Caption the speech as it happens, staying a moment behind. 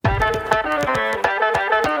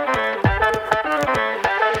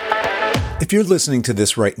If you're listening to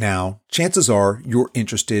this right now, chances are you're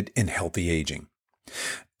interested in healthy aging.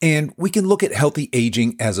 And we can look at healthy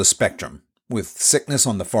aging as a spectrum, with sickness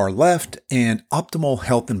on the far left and optimal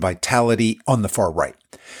health and vitality on the far right.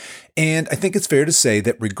 And I think it's fair to say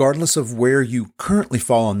that regardless of where you currently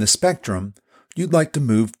fall on this spectrum, you'd like to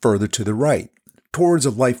move further to the right, towards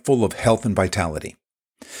a life full of health and vitality.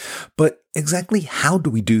 But exactly how do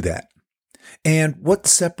we do that? And what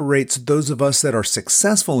separates those of us that are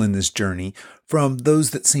successful in this journey from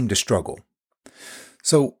those that seem to struggle?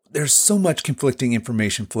 So there's so much conflicting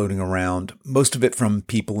information floating around, most of it from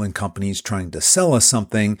people and companies trying to sell us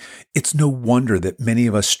something. It's no wonder that many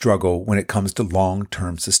of us struggle when it comes to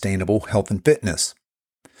long-term sustainable health and fitness.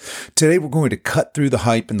 Today, we're going to cut through the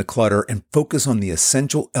hype and the clutter and focus on the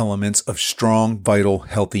essential elements of strong, vital,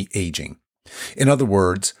 healthy aging. In other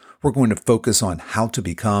words, we're going to focus on how to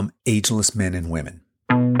become ageless men and women.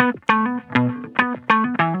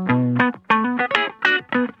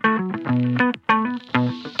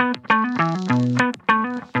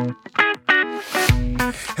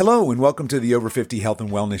 Hello and welcome to the Over 50 Health and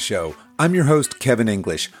Wellness Show. I'm your host, Kevin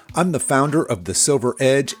English. I'm the founder of The Silver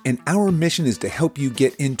Edge, and our mission is to help you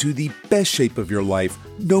get into the best shape of your life,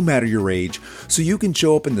 no matter your age, so you can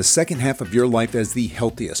show up in the second half of your life as the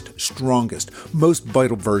healthiest, strongest, most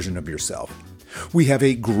vital version of yourself. We have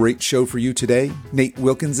a great show for you today. Nate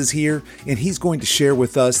Wilkins is here, and he's going to share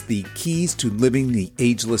with us the keys to living the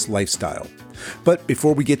ageless lifestyle. But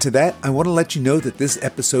before we get to that, I want to let you know that this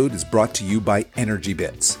episode is brought to you by Energy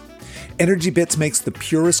Bits. Energy Bits makes the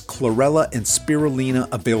purest chlorella and spirulina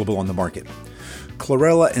available on the market.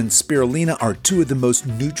 Chlorella and spirulina are two of the most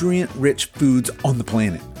nutrient-rich foods on the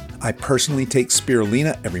planet. I personally take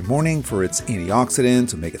spirulina every morning for its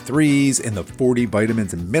antioxidants, omega-3s, and the 40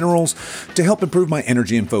 vitamins and minerals to help improve my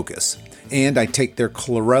energy and focus. And I take their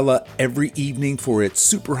chlorella every evening for its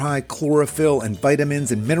super high chlorophyll and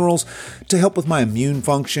vitamins and minerals to help with my immune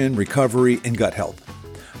function, recovery, and gut health.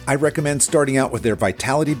 I recommend starting out with their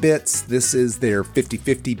Vitality Bits. This is their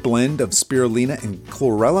 50-50 blend of spirulina and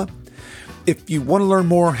chlorella. If you want to learn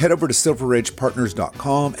more, head over to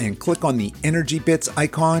silveredgepartners.com and click on the Energy Bits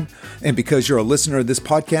icon. And because you're a listener of this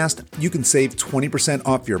podcast, you can save 20%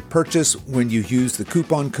 off your purchase when you use the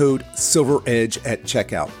coupon code SILVEREDGE at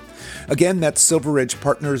checkout. Again, that's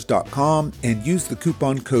silveredgepartners.com and use the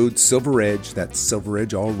coupon code SILVEREDGE, that's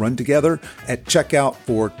SILVEREDGE all run together, at checkout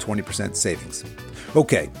for 20% savings.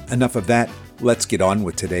 Okay, enough of that. Let's get on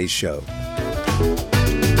with today's show.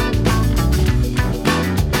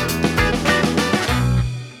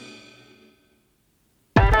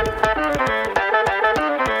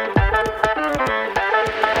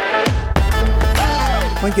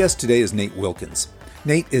 My guest today is Nate Wilkins.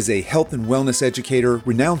 Nate is a health and wellness educator,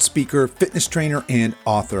 renowned speaker, fitness trainer, and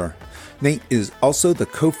author. Nate is also the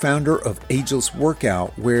co-founder of Ageless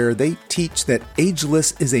Workout, where they teach that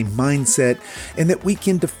ageless is a mindset and that we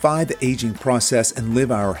can defy the aging process and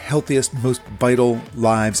live our healthiest, most vital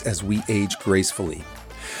lives as we age gracefully.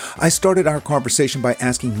 I started our conversation by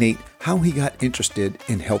asking Nate how he got interested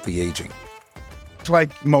in healthy aging.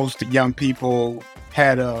 Like most young people,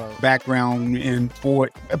 had a background in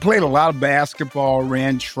sport. I played a lot of basketball,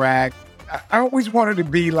 ran track. I always wanted to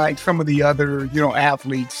be like some of the other,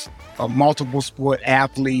 athletes, multiple sport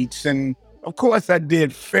athletes. And of course I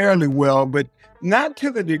did fairly well, but not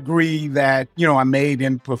to the degree that, I made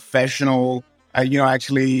in professional. I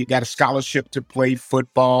actually got a scholarship to play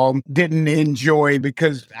football. Didn't enjoy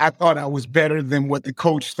because I thought I was better than what the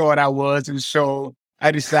coach thought I was. And so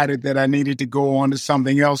I decided that I needed to go on to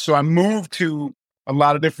something else. So I moved to a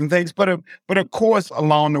lot of different things. But of course,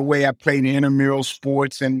 along the way, I played intramural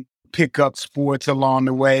sports and pickup sports along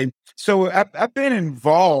the way. So I've been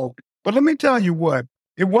involved. But let me tell you what,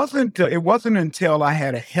 it wasn't until I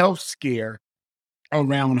had a health scare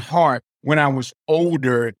around heart when I was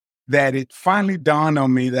older that it finally dawned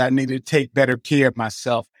on me that I needed to take better care of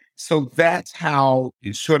myself. So that's how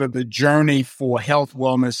sort of the journey for health,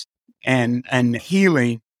 wellness, and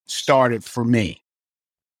healing started for me.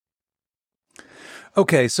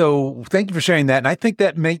 Okay, so thank you for sharing that. And I think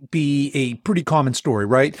that may be a pretty common story,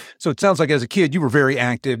 right? So it sounds like as a kid, you were very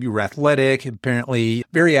active, you were athletic, apparently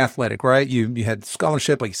very athletic, right? You had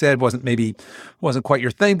scholarship, like you said, wasn't quite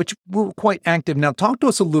your thing, but you were quite active. Now talk to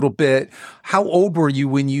us a little bit. How old were you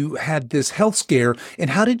when you had this health scare?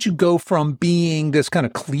 And how did you go from being this kind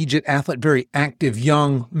of collegiate athlete, very active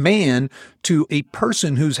young man to a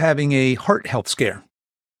person who's having a heart health scare?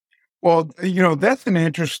 Well, that's an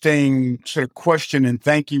interesting sort of question, and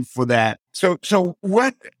thank you for that. So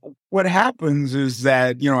what happens is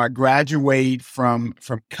that, I graduate from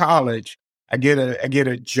college. I get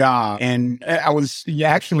a job, and I was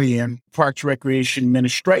actually in Parks Recreation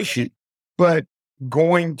Administration, but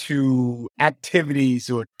going to activities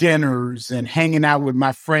or dinners and hanging out with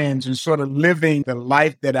my friends and sort of living the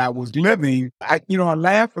life that I was living. I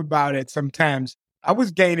laugh about it sometimes. I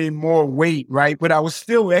was gaining more weight, right? But I was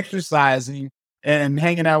still exercising and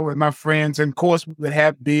hanging out with my friends. And of course, we would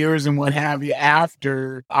have beers and what have you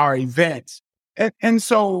after our events. As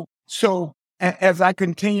I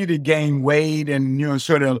continue to gain weight and,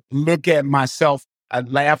 sort of look at myself, I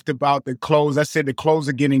laughed about the clothes. I said the clothes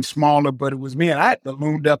are getting smaller, but it was me. And I had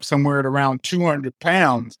ballooned up somewhere at around 200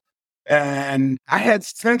 pounds. And I had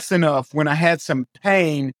sense enough when I had some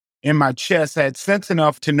pain in my chest, I had sense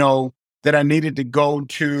enough to know that I needed to go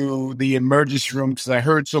to the emergency room because I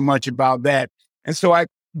heard so much about that. And so I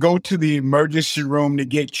go to the emergency room to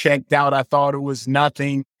get checked out. I thought it was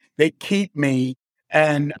nothing. They keep me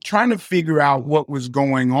and trying to figure out what was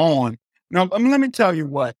going on. Now, let me tell you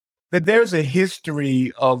that there's a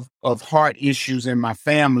history of heart issues in my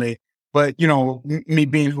family. But, me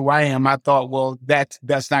being who I am, I thought, well,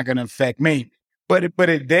 that's not going to affect me. But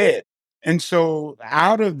it did. And so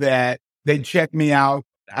out of that, they checked me out.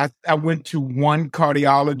 I went to one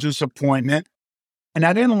cardiologist appointment, and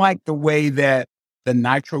I didn't like the way that the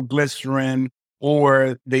nitroglycerin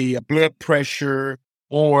or the blood pressure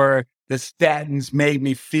or the statins made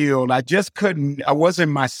me feel. I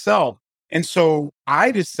wasn't myself. And so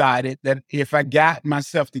I decided that if I got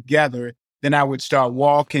myself together, then I would start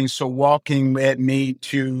walking. So walking led me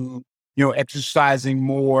to, exercising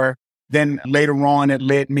more. Then later on, it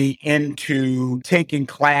led me into taking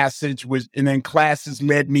classes, and then classes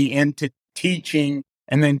led me into teaching,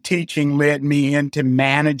 and then teaching led me into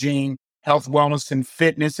managing health, wellness, and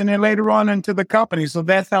fitness, and then later on into the company. So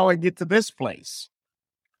that's how I get to this place.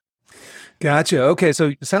 Gotcha. Okay,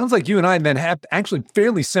 so it sounds like you and I then have actually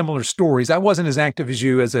fairly similar stories. I wasn't as active as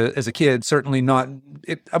you as a kid, certainly not.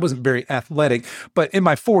 I wasn't very athletic, but in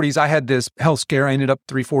my 40s, I had this health scare. I ended up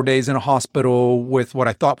 3-4 days in a hospital with what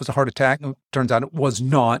I thought was a heart attack. Turns out it was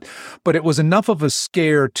not, but it was enough of a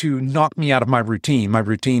scare to knock me out of my routine. My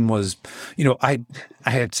routine was, I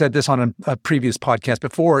had said this on a previous podcast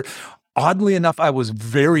before. Oddly enough, I was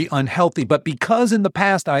very unhealthy, but because in the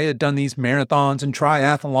past I had done these marathons and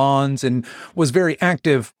triathlons and was very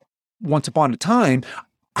active once upon a time,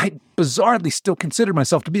 I bizarrely still considered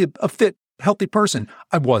myself to be a fit, healthy person.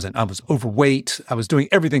 I wasn't. I was overweight. I was doing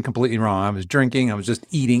everything completely wrong. I was drinking. I was just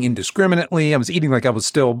eating indiscriminately. I was eating like I was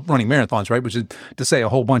still running marathons, right? Which is to say a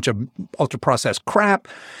whole bunch of ultra-processed crap.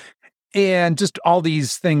 And just all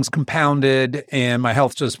these things compounded, and my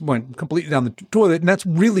health just went completely down the toilet. And that's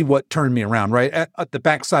really what turned me around, right? At the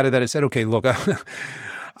backside of that, I said, okay, look,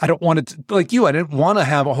 I don't want to, like you, I didn't want to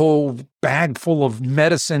have a whole bag full of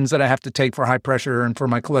medicines that I have to take for high pressure and for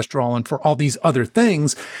my cholesterol and for all these other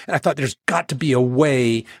things. And I thought there's got to be a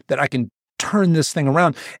way that I can turn this thing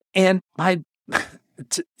around. And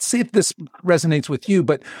to see if this resonates with you,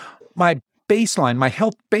 but my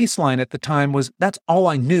health baseline at the time was that's all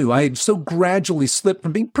I knew. I had so gradually slipped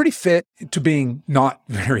from being pretty fit to being not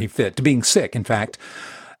very fit, to being sick, in fact.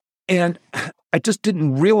 And I just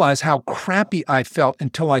didn't realize how crappy I felt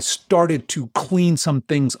until I started to clean some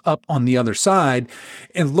things up on the other side.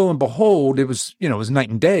 And lo and behold, it was night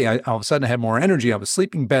and day. All of a sudden I had more energy. I was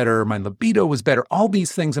sleeping better. My libido was better. All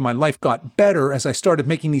these things in my life got better as I started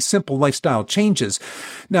making these simple lifestyle changes.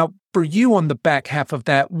 Now, for you on the back half of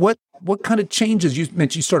that, what kind of changes? You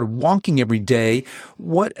mentioned you started walking every day.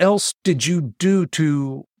 What else did you do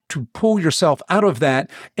to pull yourself out of that?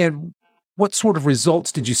 And what sort of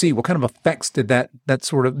results did you see? What kind of effects did that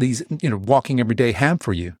sort of these, walking every day have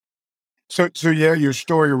for you? So yeah, your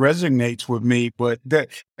story resonates with me, but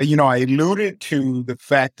I alluded to the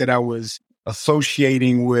fact that I was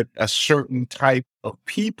associating with a certain type of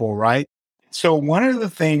people, right? So one of the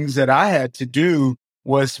things that I had to do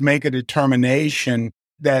was make a determination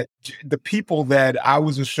that the people that I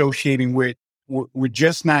was associating with were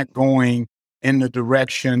just not going in the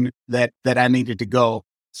direction that I needed to go.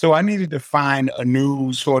 So I needed to find a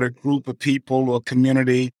new sort of group of people or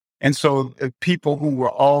community. And so people who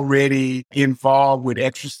were already involved with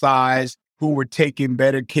exercise, who were taking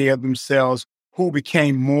better care of themselves, who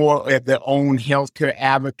became more of their own healthcare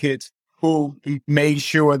advocates, who made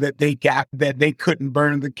sure that they couldn't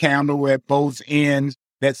burn the candle at both ends,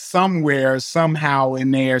 that somewhere, somehow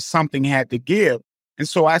in there, something had to give. And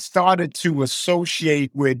so I started to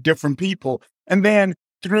associate with different people. And then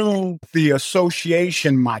through the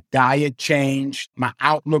association, my diet changed, my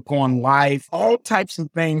outlook on life, all types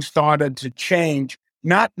of things started to change.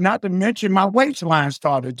 Not to mention my waistline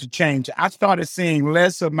started to change. I started seeing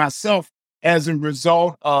less of myself as a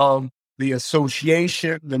result of the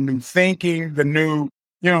association, the new thinking, the new,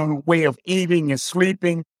 way of eating and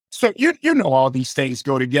sleeping. So you know all these things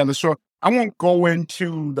go together. So I won't go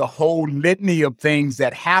into the whole litany of things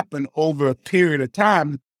that happen over a period of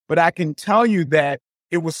time, but I can tell you that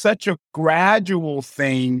it was such a gradual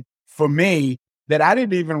thing for me that I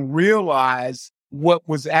didn't even realize what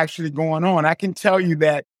was actually going on. I can tell you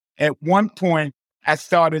that at one point I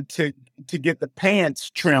started to get the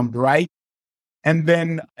pants trimmed, right? And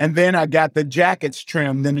then I got the jackets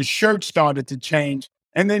trimmed, then the shirt started to change.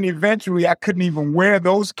 And then eventually I couldn't even wear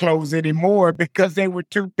those clothes anymore because they were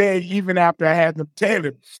too big even after I had them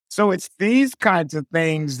tailored. So it's these kinds of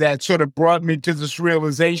things that sort of brought me to this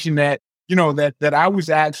realization that, that I was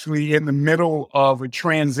actually in the middle of a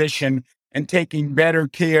transition and taking better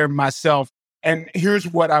care of myself. And here's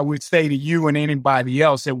what I would say to you and anybody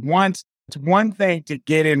else. It's one thing to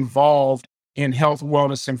get involved in health,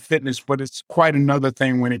 wellness, and fitness, but it's quite another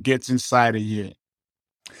thing when it gets inside of you.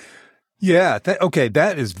 Yeah. Okay.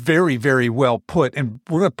 That is very, very well put. And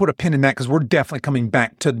we're going to put a pin in that because we're definitely coming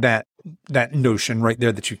back to that notion right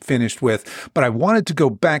there that you finished with. But I wanted to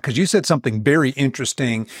go back because you said something very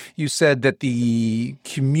interesting. You said that the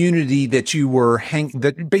community that you were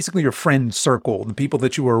that basically your friend circle, the people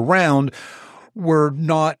that you were around were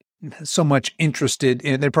not so much interested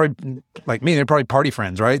in, they're probably like me, they're probably party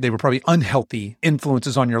friends, right? They were probably unhealthy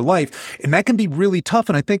influences on your life. And that can be really tough.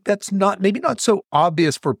 And I think that's maybe not so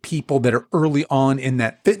obvious for people that are early on in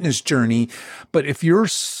that fitness journey. But if you're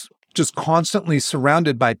just constantly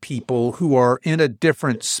surrounded by people who are in a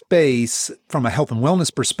different space from a health and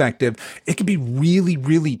wellness perspective, it can be really,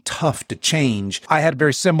 really tough to change. I had a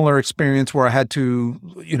very similar experience where I had to,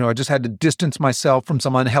 I just had to distance myself from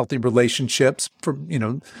some unhealthy relationships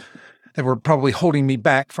that were probably holding me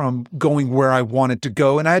back from going where I wanted to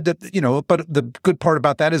go. And I had to, but the good part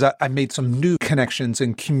about that is I made some new connections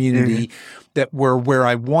in community that were where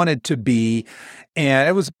I wanted to be. And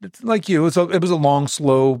it was like you, it was a long,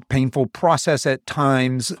 slow, painful process at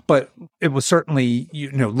times, but it was certainly,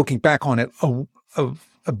 looking back on it, a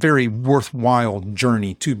very worthwhile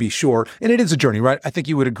journey to be sure. And it is a journey, right? I think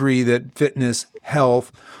you would agree that fitness,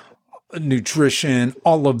 health, nutrition,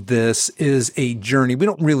 all of this is a journey. We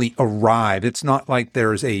don't really arrive. It's not like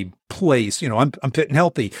there's a place, I'm fit and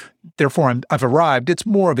healthy, therefore I've arrived. It's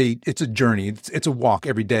more of it's a journey. It's a walk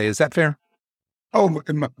every day. Is that fair? Oh,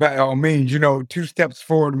 by all means, 2 steps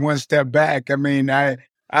forward, 1 step back. I mean, I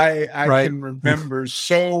Right. can remember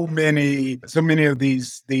so many of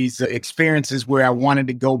these experiences where I wanted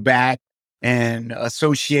to go back and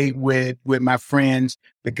associate with my friends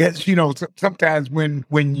because sometimes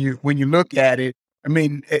when you look at it, I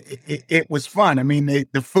mean it was fun. I mean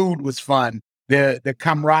the food was fun, the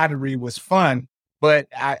camaraderie was fun, but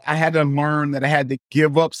I had to learn that I had to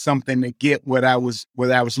give up something to get what I was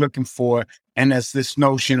looking for, and that's this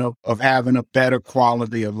notion of having a better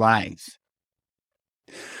quality of life.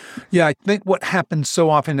 Yeah, I think what happens so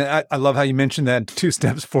often, I love how you mentioned that 2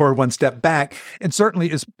 steps forward, 1 step back. And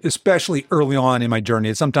certainly, especially early on in my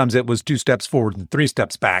journey, sometimes it was 2 steps forward and 3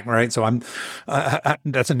 steps back, right? So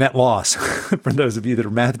that's a net loss for those of you that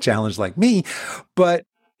are math challenged like me. But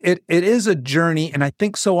it is a journey. And I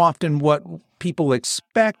think so often what people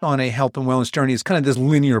expect on a health and wellness journey is kind of this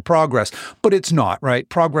linear progress, but it's not, right?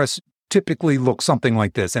 Progress typically looks something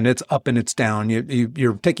like this, and it's up and it's down.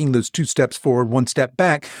 You're taking those 2 steps forward, 1 step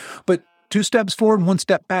back, but 2 steps forward, 1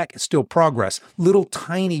 step back is still progress. Little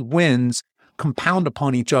tiny wins compound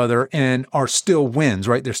upon each other and are still wins,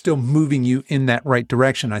 right? They're still moving you in that right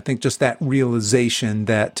direction. I think just that realization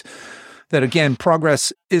that again,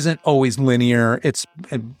 progress isn't always linear. It's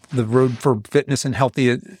the road for fitness and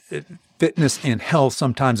fitness and health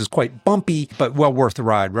sometimes is quite bumpy, but well worth the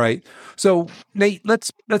ride, right? So Nate,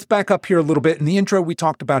 let's back up here a little bit. In the intro, we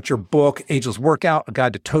talked about your book, Ageless Workout, A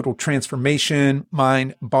Guide to Total Transformation,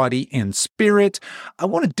 Mind, Body, and Spirit. I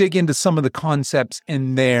want to dig into some of the concepts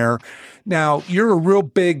in there. Now, you're a real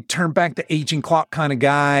big turn back the aging clock kind of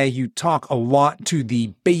guy. You talk a lot to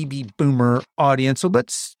the baby boomer audience. So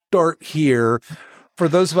let's start here. For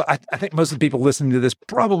those of I think most of the people listening to this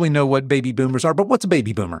probably know what baby boomers are, but what's a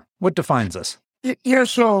baby boomer? What defines us? Yeah,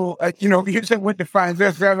 so, you said what defines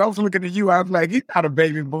us. I was looking at you, I was like, he's not a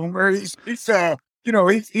baby boomer. He's a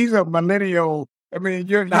millennial. I mean,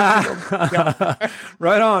 you're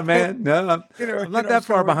right on, man. No, I'm not that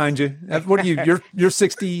far behind you. What are you? You're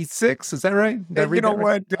 66, is that right?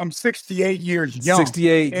 What? I'm 68 years young.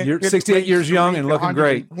 68. You're 68 years young and looking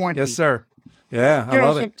great. Yes, sir. Yeah, I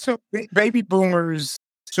love it. So baby boomers,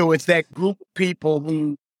 so it's that group of people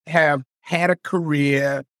who have had a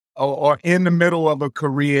career or in the middle of a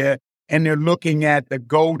career, and they're looking at the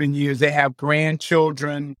golden years. They have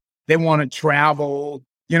grandchildren. They want to travel.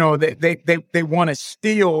 They want to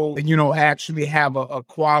still, actually have a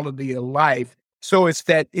quality of life. So it's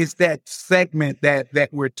that segment that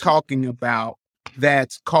we're talking about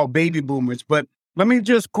that's called baby boomers. But let me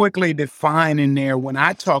just quickly define in there when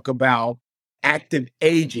I talk about active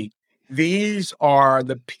aging. These are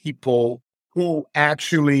the people who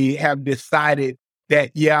actually have decided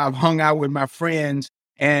that, yeah, I've hung out with my friends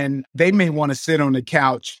and they may want to sit on the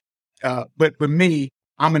couch. But for me,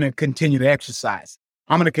 I'm going to continue to exercise.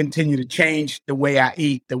 I'm going to continue to change the way I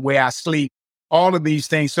eat, the way I sleep, all of these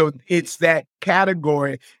things. So it's that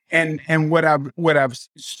category. And what I've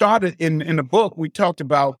started in the book, we talked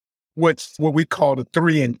about what we call the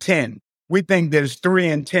 3 and 10. We think there's 3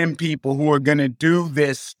 and 10 people who are going to do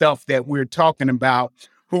this stuff that we're talking about,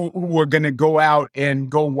 who are going to go out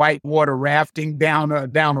and go whitewater rafting down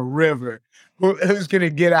a river, who's going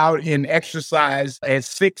to get out and exercise at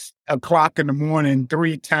 6 o'clock in the morning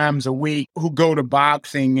 3 times a week, who go to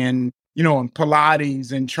boxing and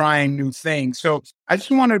Pilates and trying new things. So I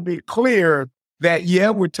just want to be clear that,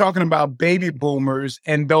 yeah, we're talking about baby boomers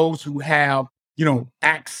and those who have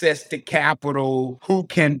access to capital, who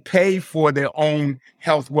can pay for their own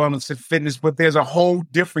health, wellness, and fitness. But there's a whole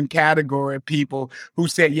different category of people who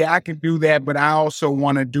say, yeah, I can do that, but I also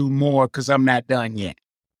want to do more because I'm not done yet.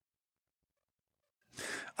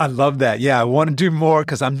 I love that. Yeah, I want to do more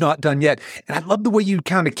because I'm not done yet. And I love the way you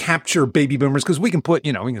kind of capture baby boomers, because we can put,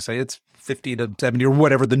 we can say it's 50 to 70 or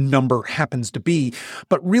whatever the number happens to be.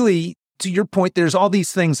 But really, to your point, there's all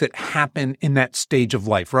these things that happen in that stage of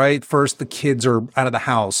life, right? First, the kids are out of the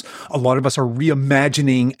house. A lot of us are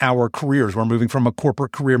reimagining our careers. We're moving from a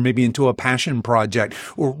corporate career maybe into a passion project,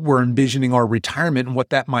 or we're envisioning our retirement and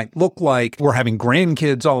what that might look like. We're having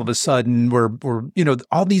grandkids all of a sudden. We're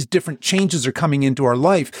all these different changes are coming into our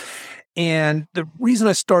life. And the reason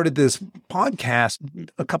I started this podcast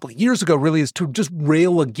a couple of years ago really is to just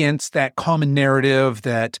rail against that common narrative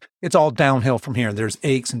that it's all downhill from here. There's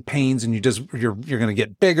aches and pains, and you're going to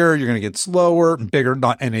get bigger, you're going to get slower, bigger,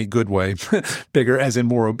 not in a good way, bigger as in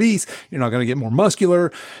more obese. You're not going to get more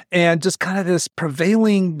muscular, and just kind of this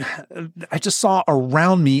prevailing. I just saw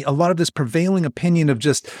around me a lot of this prevailing opinion of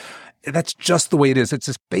just that's just the way it is. It's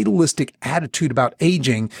this fatalistic attitude about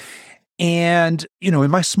aging. And,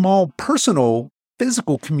 in my small personal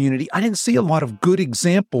physical community, I didn't see a lot of good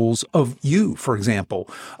examples of you, for example,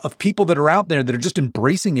 of people that are out there that are just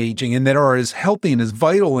embracing aging and that are as healthy and as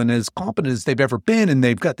vital and as competent as they've ever been. And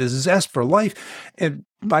they've got this zest for life. And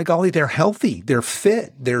by golly, they're healthy, they're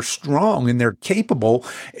fit, they're strong, and they're capable.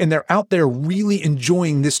 And they're out there really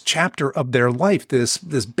enjoying this chapter of their life, this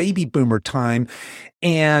baby boomer time.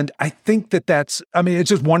 And I think it's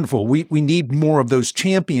just wonderful. We need more of those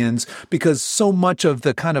champions, because so much of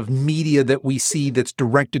the kind of media that we see that's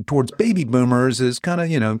directed towards baby boomers is kind of,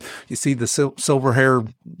 you see the silver hair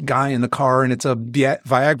guy in the car and it's a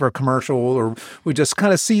Viagra commercial, or we just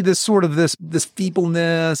kind of see this sort of this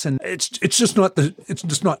feebleness, and it's just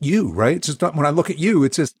not you, right? It's just not, when I look at you,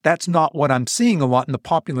 it's just, that's not what I'm seeing a lot in the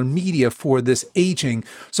popular media for this aging.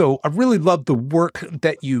 So I really love the work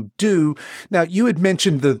that you do. Now, you had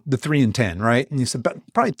mentioned the 3 and 10, right? And you said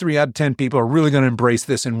probably 3 out of 10 people are really going to embrace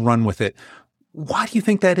this and run with it. Why do you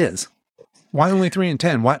think that is? Why only 3 and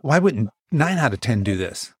 10? Why wouldn't 9 out of 10 do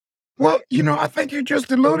this? Well, I think you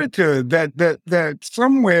just alluded to that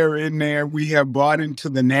somewhere in there we have bought into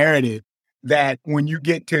the narrative that when you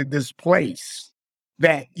get to this place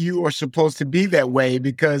that you are supposed to be that way,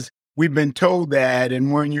 because we've been told that.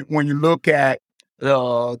 And when you look at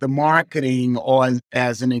the marketing, or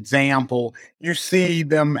as an example, you see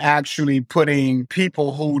them actually putting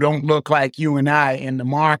people who don't look like you and I in the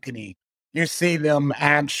marketing. You see them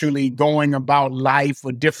actually going about life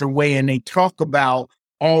a different way, and they talk about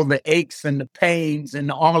all the aches and the pains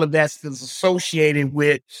and all of that's associated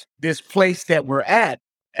with this place that we're at,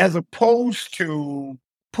 as opposed to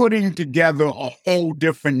putting together a whole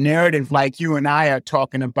different narrative like you and I are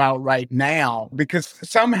talking about right now, because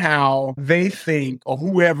somehow they think, or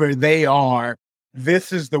whoever they are,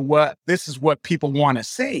 this is what people want to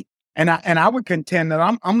see. And I would contend that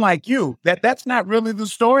I'm like you, that's not really the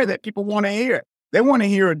story that people want to hear. They want to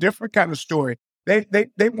hear a different kind of story. They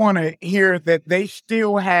want to hear that they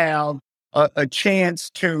still have a chance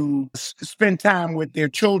to spend time with their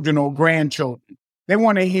children or grandchildren. They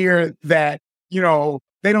want to hear that,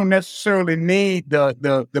 they don't necessarily need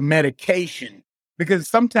the medication, because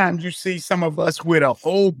sometimes you see some of us with a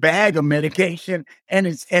whole bag of medication and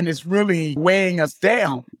it's really weighing us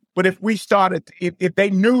down. But if we started, if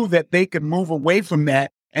they knew that they could move away from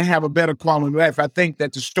that and have a better quality of life, I think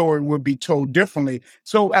that the story would be told differently.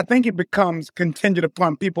 So I think it becomes contingent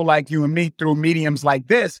upon people like you and me through mediums like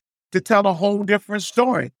this to tell a whole different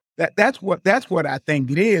story. That's what I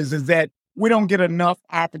think it is that we don't get enough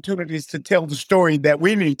opportunities to tell the story that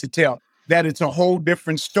we need to tell, that it's a whole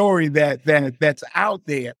different story that's out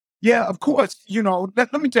there. Yeah, of course,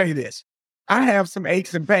 let me tell you this. I have some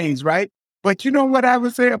aches and pains, right? But you know what I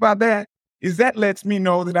would say about that is that lets me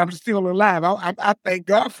know that I'm still alive. I thank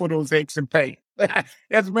God for those aches and pains.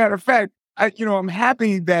 As a matter of fact, I'm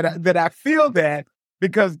happy that I feel that,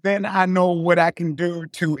 because then I know what I can do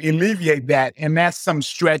to alleviate that. And that's some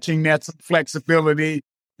stretching, that's some flexibility.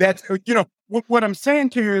 That's, what I'm saying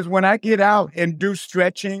to you is when I get out and do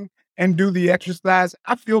stretching and do the exercise,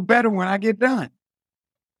 I feel better when I get done.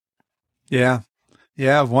 Yeah.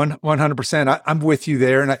 Yeah, 100%. I'm with you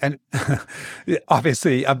there, and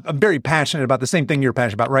obviously, I'm very passionate about the same thing you're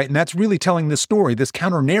passionate about, right? And that's really telling this story, this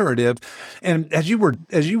counter narrative. And as you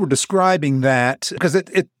were describing that, because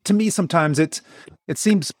it to me sometimes it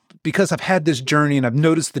seems, because I've had this journey and I've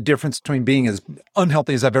noticed the difference between being as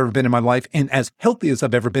unhealthy as I've ever been in my life and as healthy as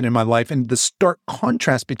I've ever been in my life, and the stark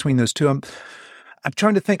contrast between those two. I'm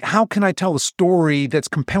trying to think, how can I tell a story that's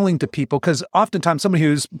compelling to people? Because oftentimes somebody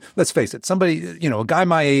who's, let's face it, somebody, a guy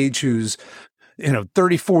my age who's,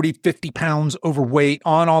 30, 40, 50 pounds overweight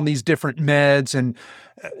on all these different meds and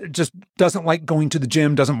just doesn't like going to the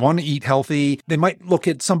gym, doesn't want to eat healthy. They might look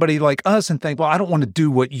at somebody like us and think, well, I don't want to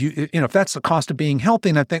do what if that's the cost of being healthy.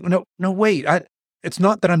 And I think, no, wait, it's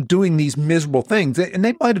not that I'm doing these miserable things. And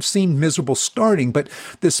they might have seemed miserable starting, but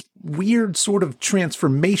this weird sort of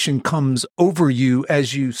transformation comes over you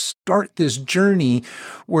as you start this journey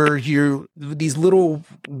where these little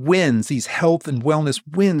wins, these health and wellness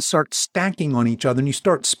wins start stacking on each other and you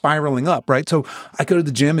start spiraling up, right? So I go to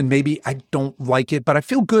the gym and maybe I don't like it, but I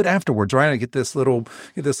feel good afterwards, right? I get this little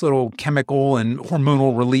chemical and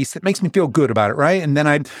hormonal release that makes me feel good about it, right? And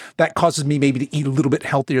then that causes me maybe to eat a little bit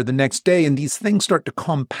healthier the next day. And these things start to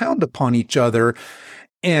compound upon each other.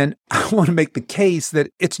 And I want to make the case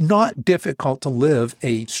that it's not difficult to live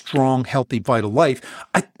a strong, healthy, vital life.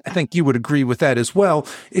 I think you would agree with that as well.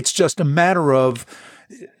 It's just a matter of,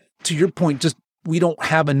 to your point, just we don't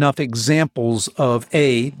have enough examples of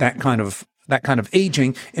A, that kind of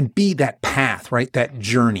aging, and B, that path, right? That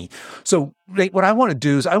journey. So what I want to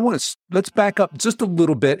do is let's back up just a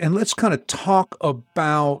little bit and let's kind of talk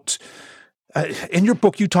about, in your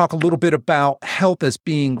book, you talk a little bit about health as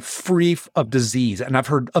being free of disease. And I've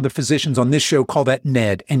heard other physicians on this show call that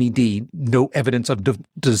NED, N-E-D, no evidence of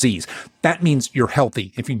disease. That means you're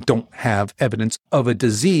healthy if you don't have evidence of a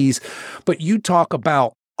disease. But you talk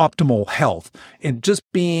about optimal health, and just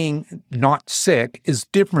being not sick is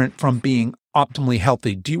different from being optimally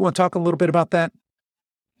healthy. Do you want to talk a little bit about that?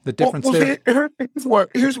 The difference there?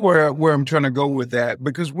 Here's where I'm trying to go with that,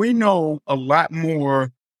 because we know a lot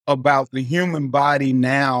more about the human body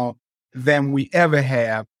now than we ever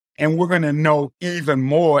have. And we're going to know even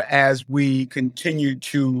more as we continue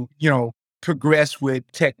to, progress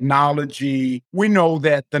with technology. We know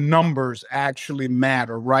that the numbers actually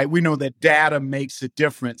matter, right? We know that data makes a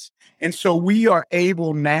difference. And so we are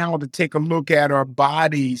able now to take a look at our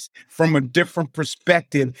bodies from a different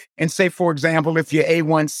perspective and say, for example, if your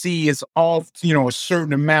A1C is off, a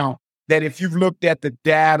certain amount, that if you've looked at the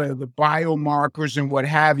data, the biomarkers and what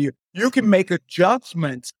have you, you can make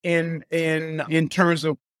adjustments in terms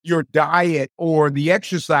of your diet or the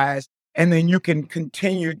exercise, and then you can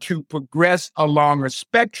continue to progress along a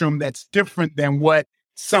spectrum that's different than what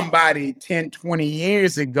somebody 10, 20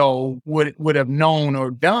 years ago would have known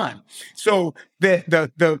or done. So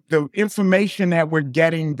the information that we're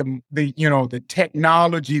getting, the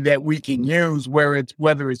technology that we can use,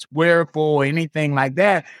 whether it's wearable or anything like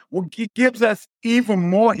that, it gives us even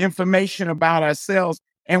more information about ourselves,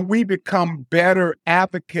 and we become better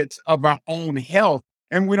advocates of our own health.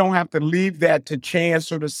 And we don't have to leave that to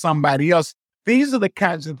chance or to somebody else. These are the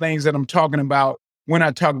kinds of things that I'm talking about when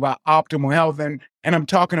I talk about optimal health. And I'm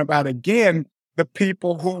talking about, again, the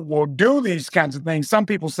people who will do these kinds of things. Some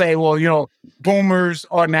people say, well, boomers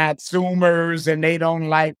are not zoomers and they don't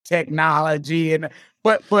like technology.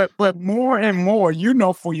 But more and more,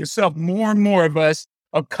 for yourself, more and more of us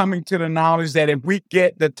are coming to the knowledge that if we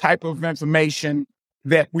get the type of information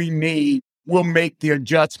that we need, we'll make the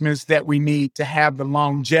adjustments that we need to have the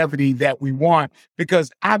longevity that we want.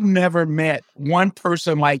 Because I've never met one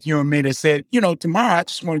person like you and me that said, tomorrow I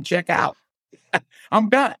just want to check out. I'm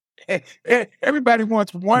done. Everybody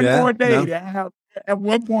wants one more day to have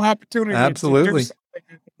one more opportunity Absolutely. to do something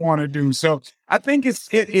they want to do. So I think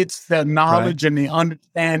it's the knowledge and the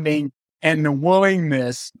understanding and the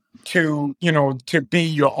willingness to, to be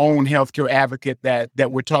your own healthcare advocate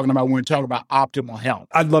that we're talking about when we're talking about optimal health.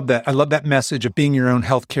 I love that. I love that message of being your own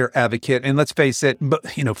healthcare advocate. And let's face it, but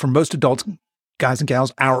for most adults, guys and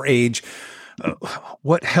gals our age,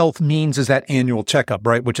 what health means is that annual checkup,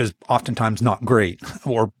 right? Which is oftentimes not great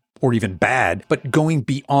or even bad, but going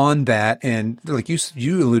beyond that. And like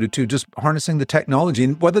you alluded to, just harnessing the technology,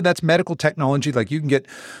 and whether that's medical technology, like you can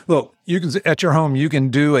at your home, you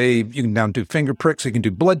can now do finger pricks, you can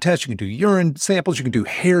do blood tests, you can do urine samples, you can do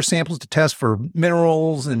hair samples to test for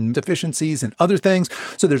minerals and deficiencies and other things.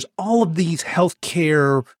 So there's all of these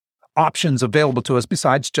healthcare options available to us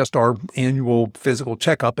besides just our annual physical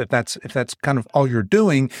checkup, if that's kind of all you're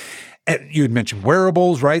doing. You had mentioned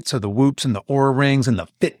wearables, right? So the Whoops and the Oura Rings and the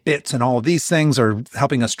Fitbits and all of these things are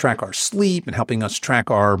helping us track our sleep and helping us track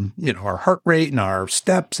our heart rate and our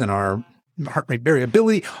steps and our heart rate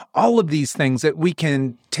variability, all of these things that we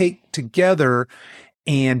can take together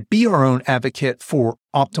and be our own advocate for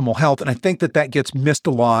optimal health. And I think that gets missed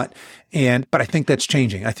a lot. But I think that's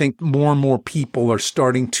changing. I think more and more people are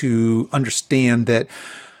starting to understand that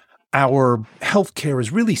our healthcare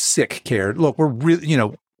is really sick care. Look, we're really,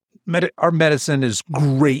 our medicine is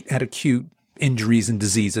great at acute injuries and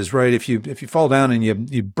diseases, right? If you fall down and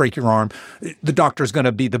you break your arm, the doctor's going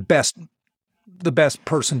to be the best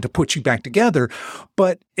person to put you back together.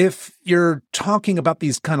 But if you're talking about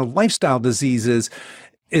these kind of lifestyle diseases,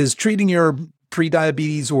 is treating your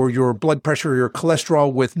prediabetes or your blood pressure or your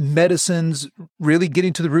cholesterol with medicines really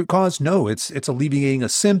getting to the root cause? No, it's alleviating a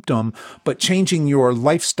symptom, but changing your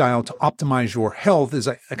lifestyle to optimize your health is,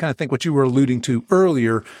 I kind of think what you were alluding to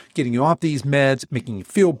earlier, getting you off these meds, making you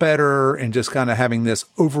feel better, and just kind of having this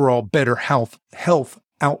overall better health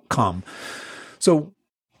outcome. So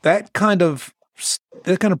that kind of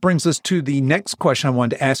brings us to the next question I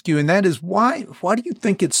wanted to ask you, and that is why do you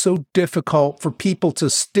think it's so difficult for people to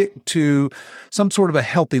stick to some sort of a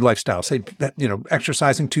healthy lifestyle? Say that,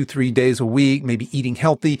 exercising 2-3 days a week, maybe eating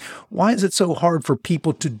healthy. Why is it so hard for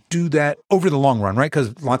people to do that over the long run, right?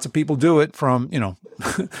 Because lots of people do it from,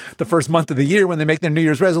 the first month of the year when they make their New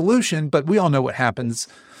Year's resolution, but we all know what happens.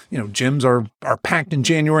 Gyms are packed in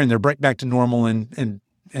January and they're right back to normal in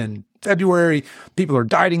February. People are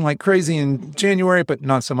dieting like crazy in January, but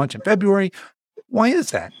not so much in February. Why is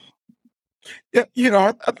that?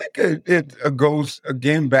 Yeah, I think it goes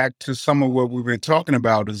again back to some of what we've been talking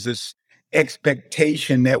about, is this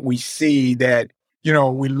expectation that we see that,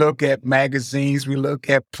 we look at magazines, we look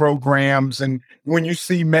at programs, and when you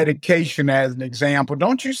see medication as an example,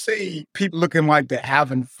 don't you see people looking like they're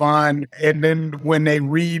having fun? And then when they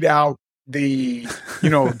read out the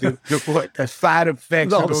side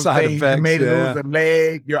effects all of the those side things, effects, you may lose a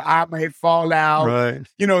leg, your eye may fall out.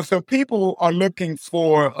 Right. So people are looking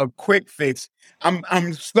for a quick fix.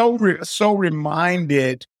 I'm so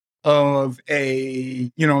reminded of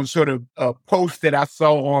a sort of a post that I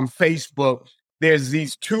saw on Facebook. There's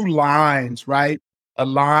these two lines, right? A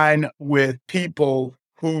line with people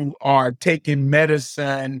who are taking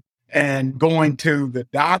medicine and going to the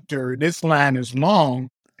doctor. This line is long.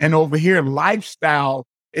 And over here, lifestyle,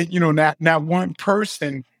 not one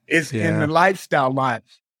person is in the lifestyle line.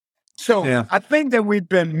 So I think that we've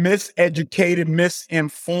been miseducated,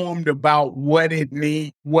 misinformed about what it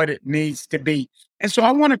needs to be. And so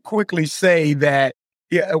I want to quickly say that,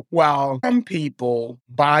 while some people,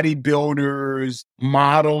 bodybuilders,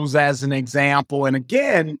 models as an example, and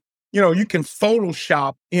again, you can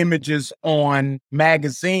Photoshop images on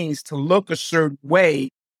magazines to look a certain way.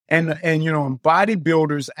 And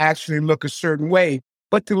bodybuilders actually look a certain way,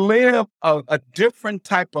 but to live a different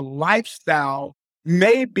type of lifestyle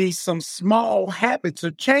may be some small habits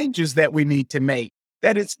or changes that we need to make,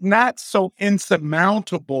 that it's not so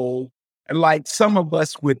insurmountable like some of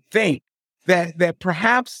us would think, that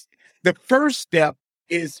perhaps the first step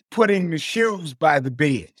is putting the shoes by the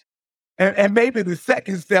bed. And maybe the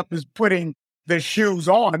second step is putting the shoes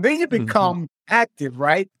on. And then you become active,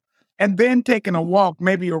 right? And then taking a walk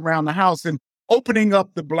maybe around the house and opening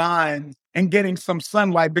up the blinds and getting some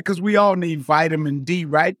sunlight, because we all need vitamin D,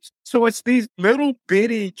 right? So it's these little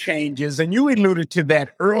bitty changes, and you alluded to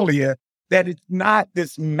that earlier, that it's not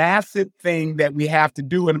this massive thing that we have to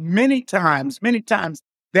do. And many times,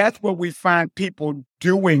 that's what we find people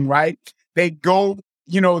doing, right? They go,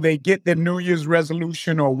 they get their New Year's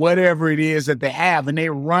resolution or whatever it is that they have, and they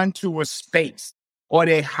run to a space, or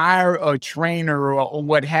they hire a trainer or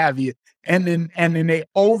what have you. And then they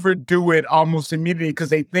overdo it almost immediately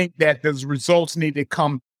because they think that those results need to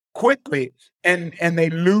come quickly, and they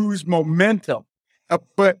lose momentum.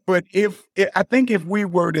 But I think if we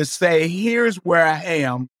were to say, here's where I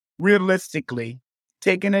am realistically,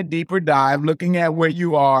 taking a deeper dive, looking at where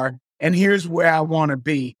you are, and here's where I want to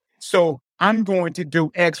be. So I'm going to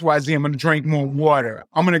do X, Y, Z. I'm going to drink more water.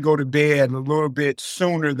 I'm going to go to bed a little bit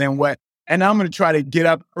sooner than what, and I'm going to try to get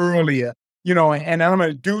up earlier, and I'm going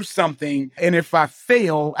to do something. And if I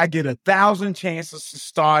fail, I get 1,000 chances to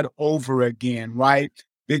start over again, right?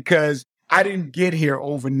 Because I didn't get here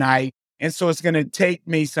overnight. And so it's going to take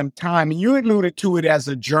me some time. And you alluded to it as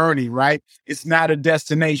a journey, right? It's not a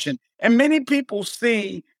destination. And many people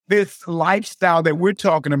see this lifestyle that we're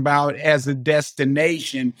talking about as a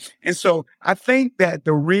destination. And so I think that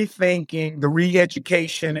the rethinking, the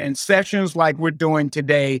re-education, and sessions like we're doing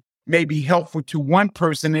today may be helpful to one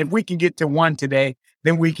person. If we can get to one today,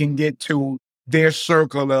 then we can get to their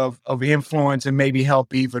circle of influence and maybe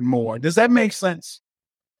help even more. Does that make sense?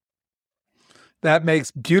 That makes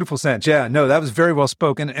beautiful sense. Yeah, no, that was very well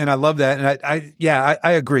spoken, and I love that. And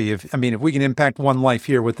I agree. If we can impact one life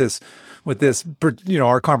here with this,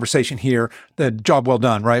 our conversation here, the job well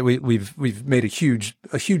done, right? We've made a huge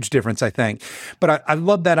difference, I think. But I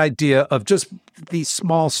love that idea of just these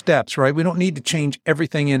small steps, right? We don't need to change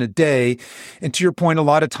everything in a day. And to your point, a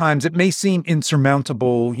lot of times it may seem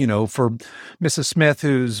insurmountable, for Mrs. Smith,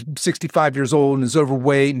 who's 65 years old and is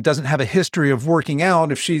overweight and doesn't have a history of working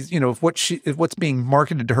out. If she's, if what's being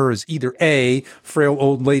marketed to her is either A, frail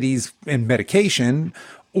old ladies and medication,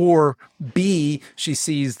 or B, she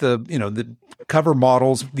sees the cover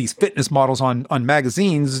models, these fitness models on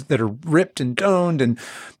magazines that are ripped and toned and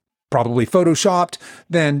probably photoshopped,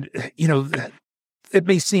 then, it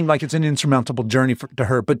may seem like it's an insurmountable journey to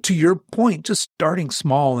her. But to your point, just starting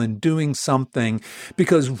small and doing something,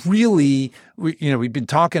 because really, we've been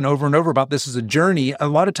talking over and over about this as a journey. A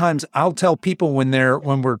lot of times I'll tell people when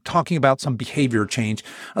we're talking about some behavior change,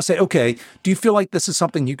 I'll say, okay, do you feel like this is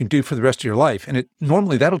something you can do for the rest of your life? And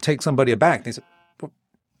normally that'll take somebody aback. They say,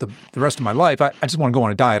 the rest of my life, I just want to go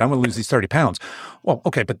on a diet. I'm going to lose these 30 pounds. Well,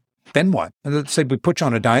 okay, but then what? And let's say we put you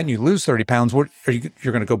on a diet and you lose 30 pounds. What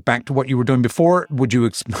you're going to go back to what you were doing before?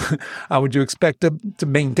 How would you expect to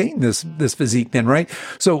maintain this physique then, right?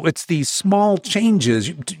 So it's these small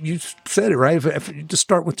changes. You said it, right? If you just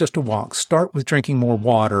start with just a walk, start with drinking more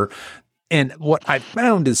water. And what I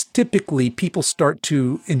found is typically people start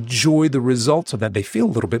to enjoy the results of that. They feel a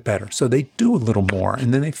little bit better. So they do a little more,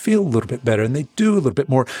 and then they feel a little bit better, and they do a little bit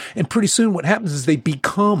more. And pretty soon what happens is they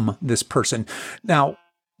become this person. Now,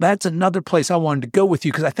 that's another place I wanted to go with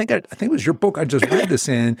you, because I think it was your book I just read this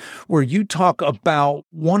in, where you talk about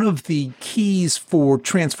one of the keys for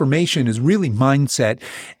transformation is really mindset.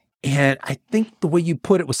 And I think the way you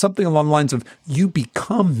put it was something along the lines of you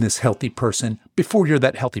become this healthy person before you're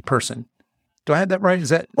that healthy person. Do I have that right? Is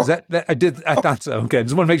that I did? I thought so. Okay.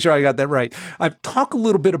 Just want to make sure I got that right. I've talked a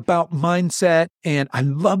little bit about mindset, and I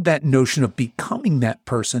love that notion of becoming that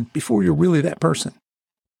person before you're really that person.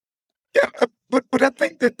 Yeah, but I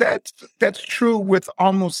think that's true with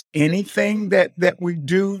almost anything that we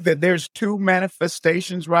do, that there's two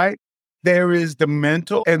manifestations, right? There is the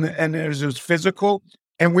mental and there's this physical.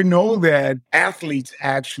 And we know that athletes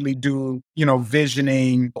actually do,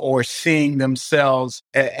 visioning or seeing themselves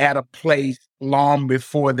at a place long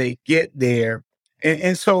before they get there.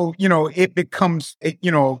 And so, it becomes,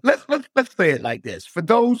 let's say it like this. For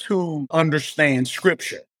those who understand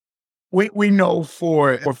scripture, we know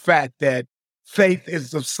for a fact that faith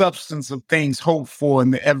is the substance of things hoped for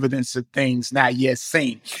and the evidence of things not yet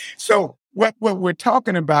seen. So what we're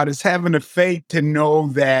talking about is having the faith to know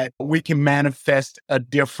that we can manifest a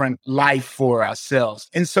different life for ourselves.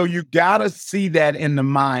 And so you got to see that in the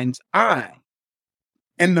mind's eye.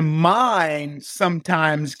 And the mind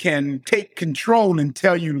sometimes can take control and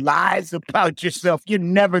tell you lies about yourself. You're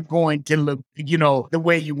never going to look, the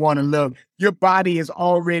way you want to look. Your body is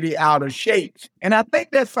already out of shape. And I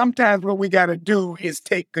think that sometimes what we got to do is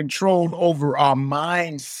take control over our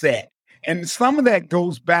mindset. And some of that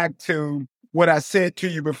goes back to what I said to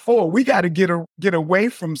you before. We got to get away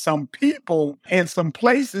from some people and some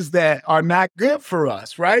places that are not good for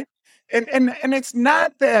us, right? And it's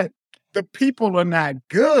not that the people are not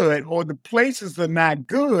good or the places are not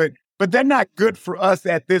good, but they're not good for us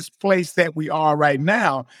at this place that we are right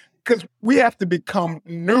now, because we have to become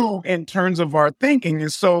new in terms of our thinking.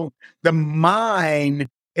 And so the mind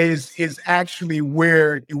is actually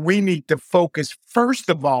where we need to focus first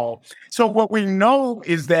of all. So what we know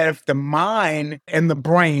is that if the mind and the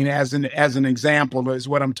brain, as an example, is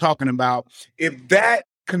what I'm talking about, if that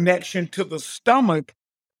connection to the stomach,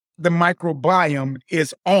 the microbiome,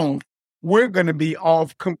 is on, we're going to be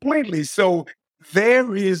off completely. So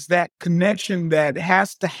there is that connection that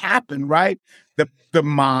has to happen, right? The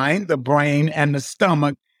mind, the brain, and the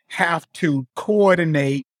stomach have to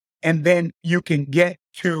coordinate and then you can get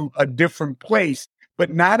to a different place.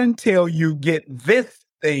 But not until you get this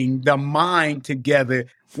thing, the mind, together,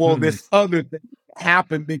 will Hmm. this other thing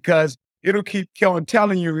happen, because it'll keep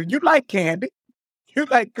telling you, you like candy, you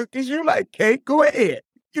like cookies, you like cake, go ahead,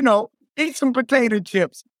 eat some potato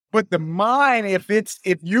chips. But the mind,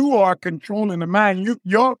 if you are controlling the mind,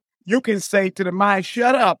 you can say to the mind,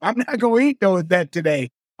 shut up, I'm not going to eat that today.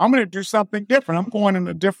 I'm going to do something different. I'm going in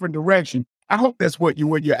a different direction. I hope that's what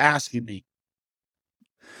you're asking me.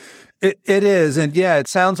 It is. And yeah, it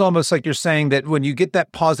sounds almost like you're saying that when you get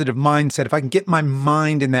that positive mindset, if I can get my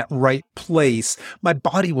mind in that right place, my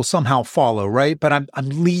body will somehow follow, right? But I'm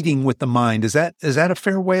leading with the mind. Is that a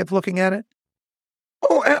fair way of looking at it?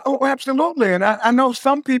 Oh, absolutely. And I know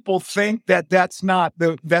some people think that that's not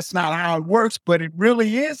how it works, but it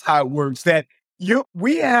really is how it works. That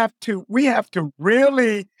we have to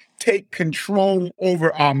really take control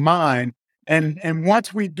over our mind. And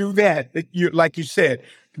once we do that, like you said,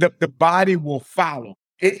 the body will follow.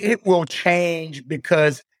 It will change,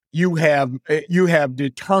 because you have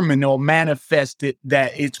determined or manifested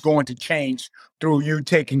that it's going to change through you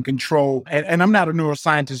taking control. And I'm not a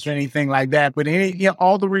neuroscientist or anything like that, but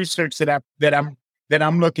all the research that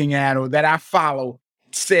I'm looking at or that I follow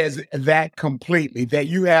says that completely, that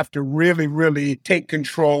you have to really, really take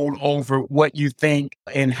control over what you think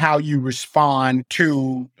and how you respond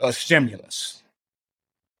to a stimulus.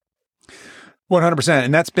 100%.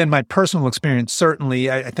 And that's been my personal experience. Certainly,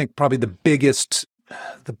 I think probably the biggest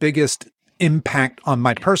impact on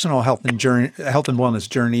my personal health and wellness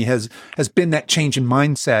journey has been that change in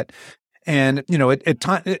mindset. And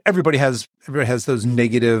everybody has those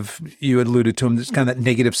negative. You alluded to them. This kind of that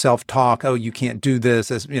negative self-talk. Oh, you can't do this.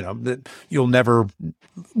 As that you'll never,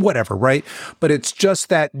 whatever, right? But it's just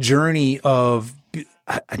that journey of.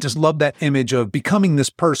 I just love that image of becoming this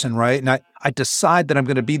person, right? And I decide that I'm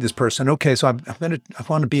going to be this person. Okay, so I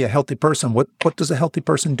want to be a healthy person. What does a healthy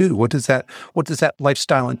person do? What does that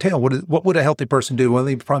lifestyle entail? What would a healthy person do? Well,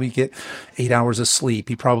 he'd probably get 8 hours of sleep.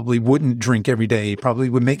 He probably wouldn't drink every day. He probably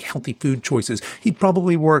would make healthy food choices. He'd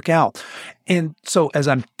probably work out. And so as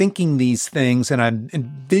I'm thinking these things and I'm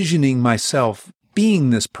envisioning myself being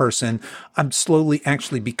this person, I'm slowly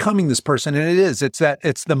actually becoming this person. And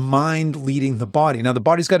it's the mind leading the body. Now the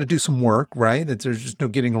body's got to do some work, right? There's just no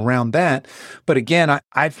getting around that. But again,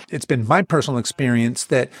 it's been my personal experience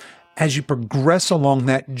that as you progress along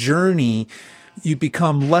that journey, you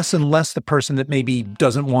become less and less the person that maybe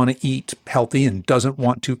doesn't want to eat healthy and doesn't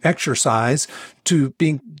want to exercise to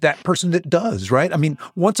being that person that does, right? I mean,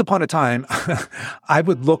 once upon a time, I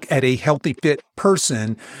would look at a healthy, fit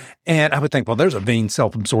person and I would think, well, there's a vain,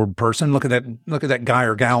 self-absorbed person. Look at that guy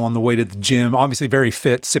or gal on the way to the gym, obviously very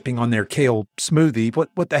fit, sipping on their kale smoothie.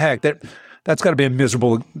 What the heck? That's got to be a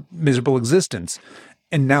miserable existence.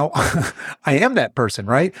 And now I am that person,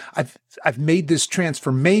 right? I've made this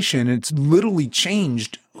transformation. And it's literally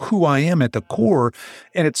changed who I am at the core.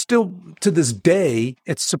 And it's still to this day,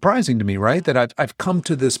 it's surprising to me, right? That I've come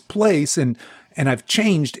to this place and I've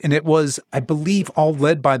changed. And it was, I believe, all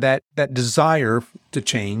led by that desire to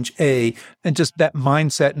change, and just that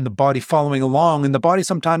mindset and the body following along, and the body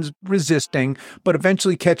sometimes resisting, but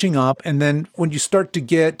eventually catching up. And then when you start to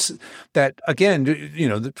get that, again,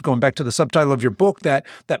 going back to the subtitle of your book, that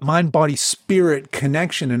mind, body, spirit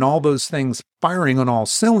connection and all those things firing on all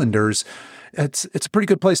cylinders, it's a pretty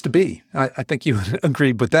good place to be. I think you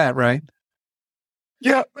agreed with that, right?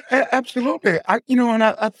 Yeah, absolutely. I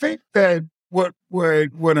think that what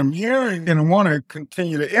I'm hearing, and I want to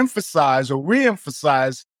continue to emphasize or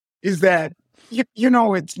reemphasize, is that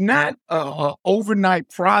it's not a overnight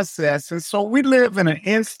process, and so we live in an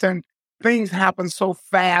instant. Things happen so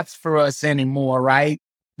fast for us anymore, right?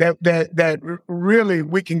 That really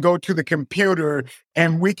we can go to the computer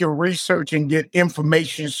and we can research and get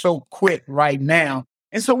information so quick right now.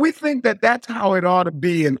 And so we think that that's how it ought to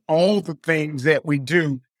be in all the things that we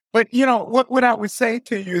do. But what I would say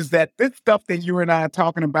to you is that this stuff that you and I are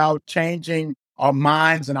talking about, changing our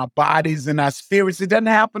minds and our bodies and our spirits, it doesn't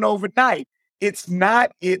happen overnight. It's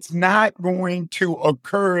not going to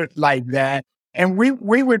occur like that. And we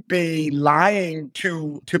would be lying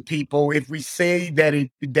to people if we say that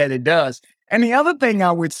it does. And the other thing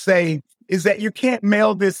I would say is that you can't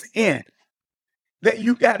mail this in. That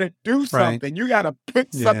you got to do something. Right. You got to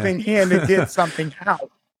put something in to get something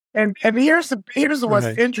out. And here's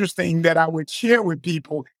what's interesting that I would share with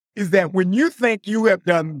people is that when you think you have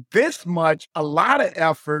done this much, a lot of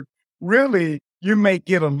effort, really, you may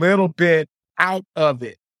get a little bit out of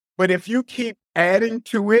it. But if you keep adding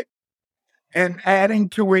to it,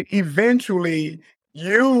 eventually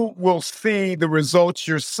you will see the results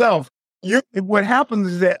yourself. what happens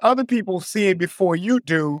is that other people see it before you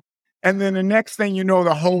do. And then the next thing you know,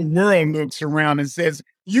 the whole world looks around and says,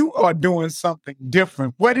 you are doing something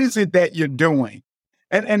different. What is it that you're doing?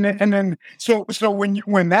 And then so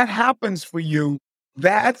when that happens for you,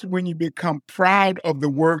 that's when you become proud of the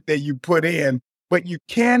work that you put in, but you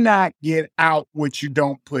cannot get out what you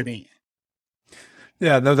don't put in.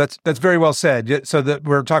 Yeah, no, that's very well said. So that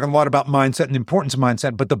we're talking a lot about mindset and the importance of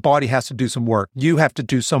mindset, but the body has to do some work. You have to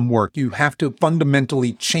do some work. You have to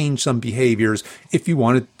fundamentally change some behaviors if you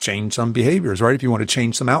want to change some behaviors, right? If you want to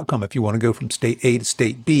change some outcome, if you want to go from state A to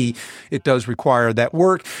state B, it does require that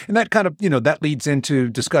work. And that kind of, that leads into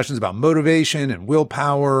discussions about motivation and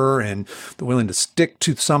willpower and the willing to stick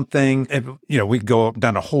to something. And, we could go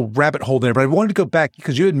down a whole rabbit hole there, but I wanted to go back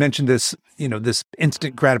because you had mentioned this, this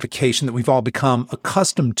instant gratification that we've all become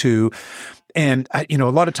accustomed to. And a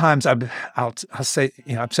lot of times I'll say,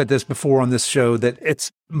 I've said this before on this show that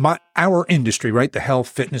it's our industry, right? The health,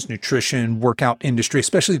 fitness, nutrition, workout industry,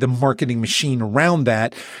 especially the marketing machine around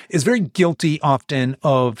that, is very guilty often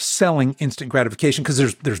of selling instant gratification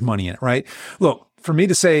because there's money in it, right? Look, for me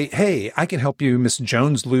to say, hey, I can help you, Miss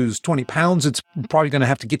Jones, lose 20 pounds, it's probably going to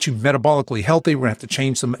have to get you metabolically healthy. We're going to have to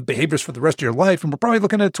change some behaviors for the rest of your life. And we're probably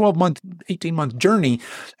looking at a 12-month, 18-month journey,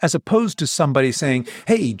 as opposed to somebody saying,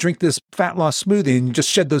 hey, drink this fat loss smoothie and just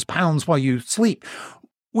shed those pounds while you sleep.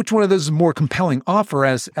 Which one of those is a more compelling offer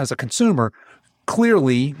as a consumer?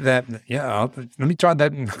 Clearly that, let me try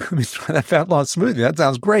that. Let me try that fat loss smoothie. That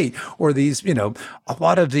sounds great. Or these, a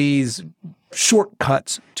lot of these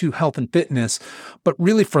shortcuts to health and fitness, but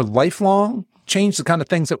really for lifelong change, the kind of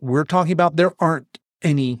things that we're talking about, there aren't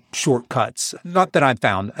any shortcuts. Not that I've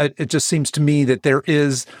found. It just seems to me that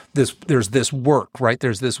there's this work, right?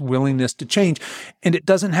 There's this willingness to change, and it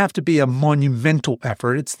doesn't have to be a monumental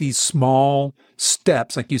effort. It's these small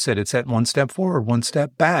steps. Like you said, it's that one step forward, one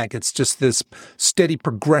step back. It's just this steady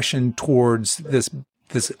progression towards this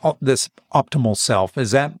optimal self.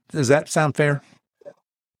 Does that sound fair?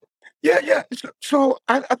 Yeah. So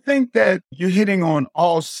I think that you're hitting on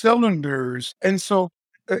all cylinders. And so,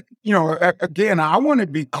 again, I want to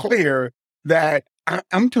be clear that I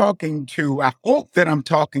hope that I'm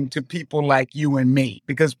talking to people like you and me,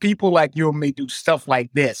 because people like you and me do stuff like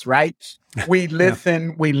this, right? We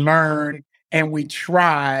listen, we learn, and we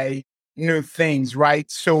try new things, right?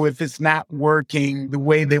 So if it's not working the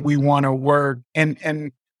way that we want to work,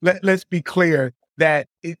 and let's be clear, that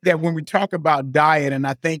when we talk about diet, and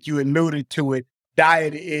I think you alluded to it,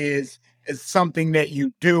 diet is something that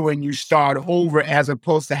you do and you start over, as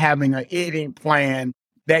opposed to having an eating plan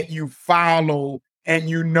that you follow.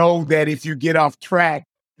 And you know that if you get off track,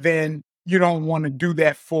 then you don't want to do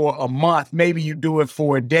that for a month. Maybe you do it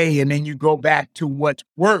for a day and then you go back to what's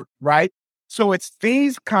worked, right? So it's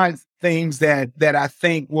these kinds of things that I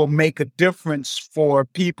think will make a difference for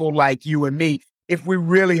people like you and me if we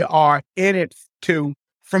really are in it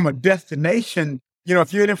from a destination.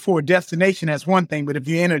 If you're in it for a destination, that's one thing. But if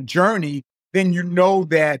you're in a journey, then you know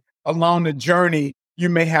that along the journey, you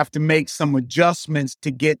may have to make some adjustments to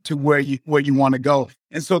get to where you want to go.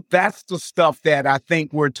 And so that's the stuff that I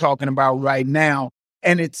think we're talking about right now.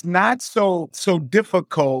 And it's not so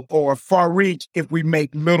difficult or far reach if we make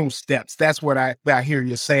little steps. That's what I hear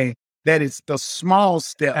you saying, that it's the small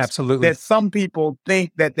steps. Absolutely. That some people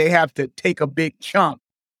think that they have to take a big chunk.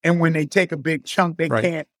 And when they take a big chunk, they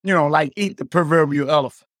can't, eat the proverbial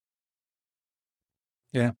elephant.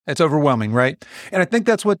 Yeah, it's overwhelming, right? And I think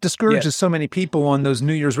that's what discourages so many people on those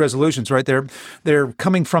New Year's resolutions, right? They're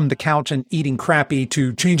coming from the couch and eating crappy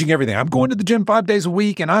to changing everything. I'm going to the gym 5 days a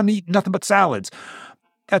week and I'm eating nothing but salads.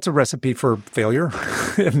 That's a recipe for failure.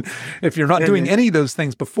 If you're not doing any of those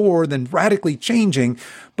things before, then radically changing.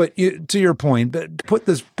 But to your point, put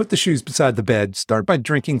the shoes beside the bed. Start by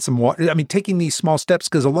drinking some water. I mean, taking these small steps,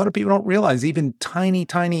 because a lot of people don't realize even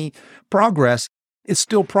tiny progress is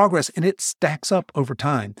still progress, and it stacks up over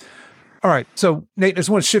time. All right. So, Nate, I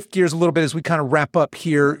just want to shift gears a little bit as we kind of wrap up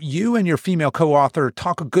here. You and your female co-author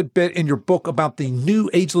talk a good bit in your book about the new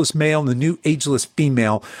ageless male and the new ageless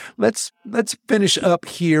female. Let's finish up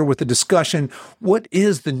here with a discussion. What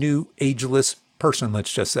is the new ageless person,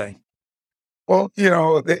 let's just say? Well,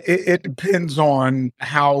 it depends on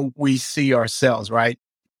how we see ourselves, right?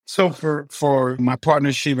 So for my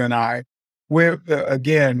partner, Shiva, and I, we're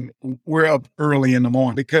up early in the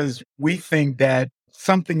morning because we think that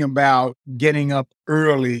something about getting up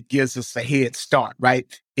early gives us a head start,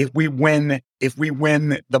 right? If we win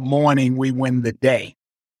the morning, we win the day.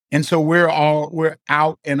 And so we're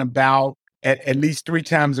out and about at least 3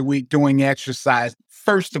 times a week doing exercise,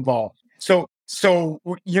 first of all. So So,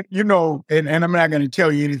 and I'm not going to tell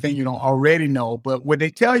you anything you don't already know, but what they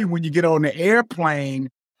tell you when you get on the airplane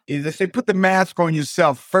is they say put the mask on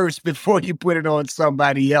yourself first before you put it on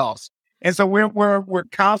somebody else. And so we're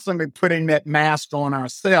constantly putting that mask on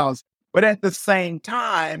ourselves, but at the same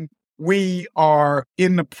time, we are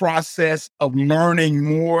in the process of learning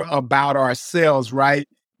more about ourselves, right?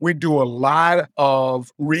 We do a lot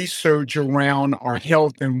of research around our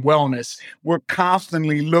health and wellness. We're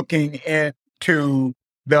constantly looking to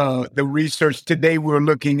the research. Today we're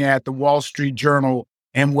looking at the Wall Street Journal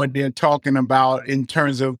and what they're talking about in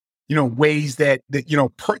terms of ways that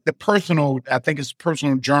the personal, I think it's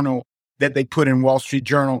personal journal that they put in Wall Street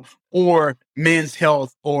Journal, or men's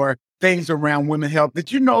health, or things around women's health.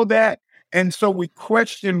 Did you know that? And so we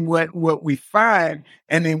question what we find,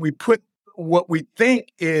 and then we put what we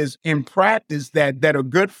think is in practice that are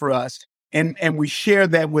good for us, and we share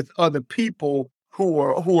that with other people who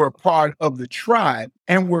are part of the tribe.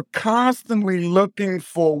 And we're constantly looking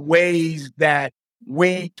for ways that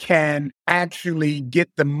we can actually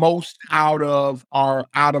get the most out of our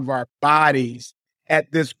bodies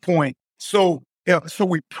at this point. So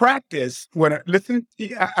we practice listen.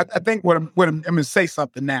 I think I'm going to say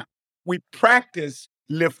something now. We practice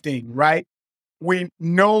lifting, right? We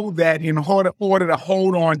know that in order to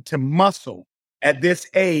hold on to muscle at this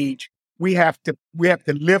age, we have to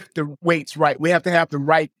lift the weights right. We have to have the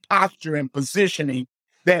right posture and positioning,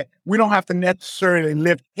 that we don't have to necessarily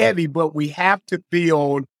lift heavy, but we have to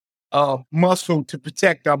build muscle to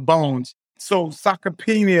protect our bones. So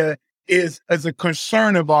sarcopenia is a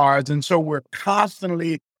concern of ours. And so we're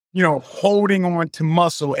constantly, holding on to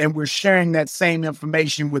muscle, and we're sharing that same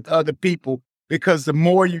information with other people, because the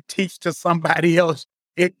more you teach to somebody else,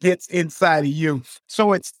 it gets inside of you.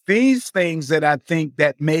 So it's these things that I think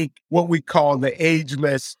that make what we call the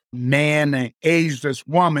ageless man and ageless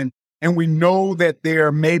woman. And we know that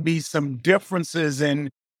there may be some differences in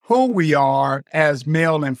who we are as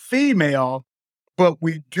male and female, but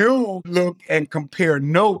we do look and compare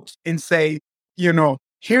notes and say,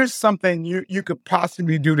 here's something you could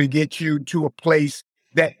possibly do to get you to a place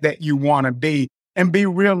that you want to be, and be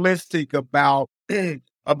realistic about the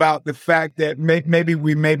fact that maybe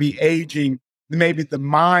we may be aging. Maybe the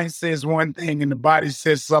mind says one thing and the body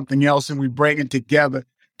says something else, and we bring it together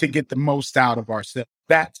to get the most out of ourselves.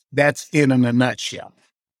 That's it in a nutshell.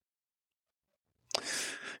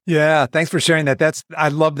 Yeah, thanks for sharing that. I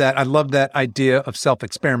love that. I love that idea of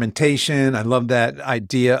self-experimentation. I love that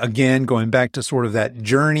idea, again, going back to sort of that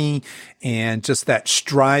journey and just that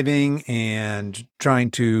striving and trying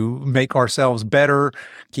to make ourselves better,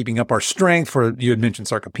 keeping up our strength. You had mentioned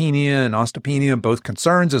sarcopenia and osteopenia, both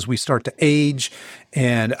concerns as we start to age.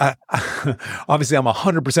 And obviously, I'm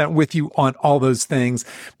 100% with you on all those things,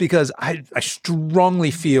 because I strongly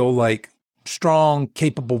feel like strong,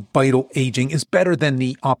 capable, vital aging is better than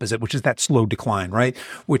the opposite, which is that slow decline, right?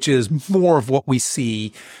 Which is more of what we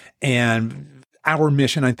see. And our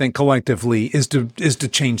mission, I think, collectively is to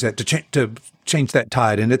change that, to change that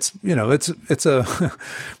tide. And it's we got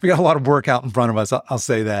a lot of work out in front of us. I'll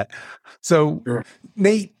say that. So, sure.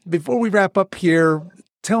 Nate, before we wrap up here,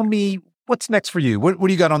 tell me what's next for you. What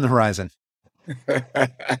do you got on the horizon? I'm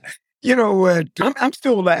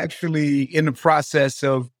still actually in the process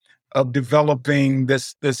of developing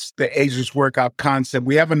the Ageless workout concept.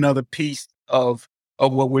 We have another piece of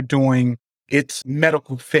what we're doing. It's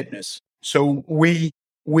medical fitness. So we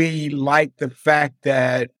like the fact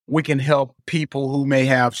that we can help people who may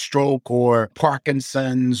have stroke or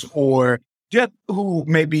Parkinson's, or just who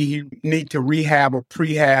maybe need to rehab or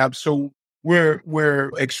prehab. So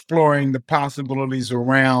we're exploring the possibilities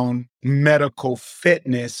around medical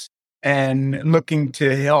fitness and looking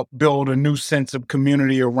to help build a new sense of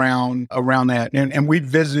community around that. And we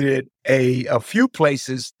visited a few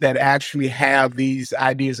places that actually have these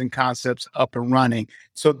ideas and concepts up and running.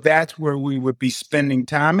 So that's where we would be spending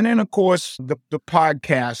time. And then, of course, the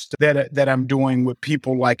podcast that I'm doing with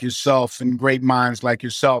people like yourself and great minds like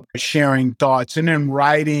yourself, sharing thoughts, and then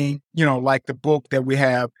writing, like the book that we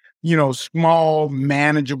have, small,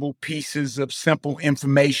 manageable pieces of simple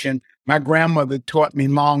information. My grandmother taught me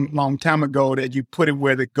long time ago that you put it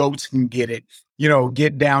where the goats can get it,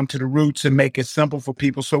 get down to the roots and make it simple for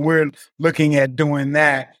people. So we're looking at doing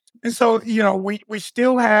that. And so, we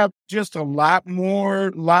still have just a lot more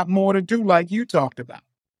to do, like you talked about.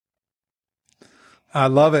 I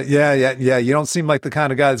love it. Yeah. You don't seem like the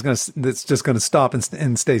kind of guy that's just gonna stop and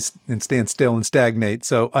stand still and stagnate.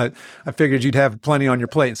 So I figured you'd have plenty on your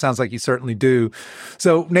plate. It sounds like you certainly do.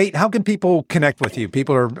 So Nate, how can people connect with you?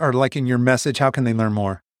 People are liking your message. How can they learn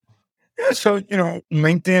more? Yeah, so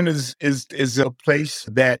LinkedIn is a place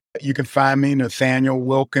that you can find me, Nathaniel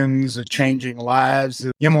Wilkins, Changing Lives.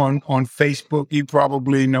 I'm on Facebook. You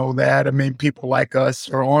probably know that. I mean, people like us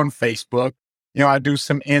are on Facebook. I do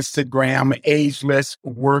some Instagram, Ageless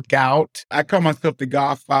workout. I call myself the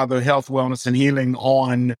Godfather of Health, Wellness, and Healing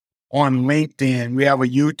on LinkedIn. We have a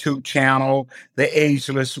YouTube channel, the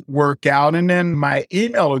Ageless Workout. And then my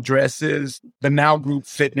email address is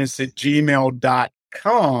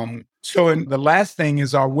thenowgroupfitness@gmail.com. So and the last thing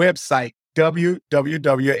is our website,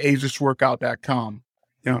 www.agelessworkout.com.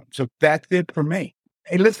 So that's it for me.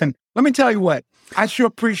 Hey, listen, let me tell you what, I sure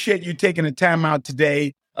appreciate you taking the time out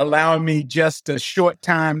today, allowing me just a short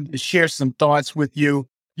time to share some thoughts with you.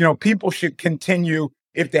 People should continue,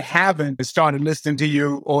 if they haven't started listening to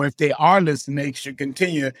you, or if they are listening, they should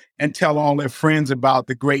continue and tell all their friends about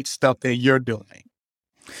the great stuff that you're doing.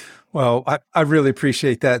 Well, I really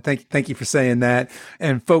appreciate that. Thank you for saying that.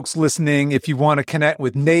 And folks listening, if you want to connect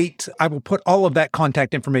with Nate, I will put all of that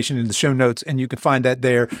contact information in the show notes, and you can find that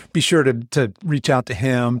there. Be sure to reach out to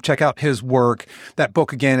him, check out his work. That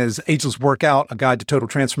book, again, is Ageless Workout, A Guide to Total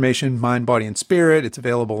Transformation, Mind, Body, and Spirit. It's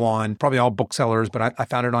available on probably all booksellers, but I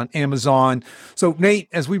found it on Amazon. So, Nate,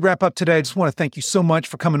 as we wrap up today, I just want to thank you so much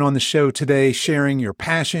for coming on the show today, sharing your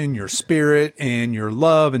passion, your spirit, and your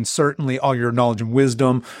love, and certainly all your knowledge and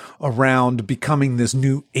wisdom around becoming this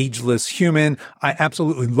new ageless human. I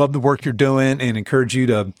absolutely love the work you're doing and encourage you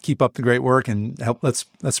to keep up the great work and help. Let's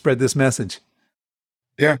spread this message.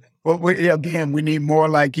 Yeah. Well, again, we need more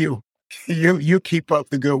like you. You keep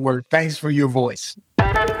up the good work. Thanks for your voice.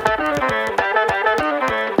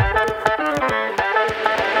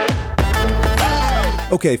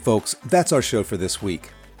 Okay, folks, that's our show for this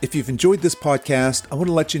week. If you've enjoyed this podcast, I want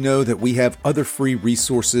to let you know that we have other free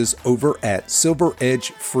resources over at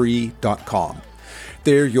silveredgefree.com.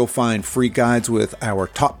 There you'll find free guides with our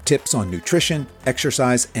top tips on nutrition,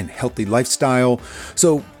 exercise, and healthy lifestyle.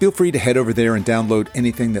 So feel free to head over there and download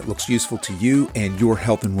anything that looks useful to you and your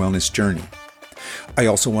health and wellness journey. I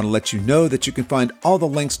also want to let you know that you can find all the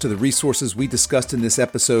links to the resources we discussed in this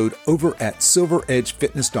episode over at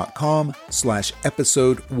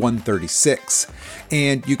silveredgefitness.com/episode 136.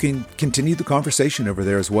 And you can continue the conversation over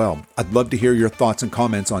there as well. I'd love to hear your thoughts and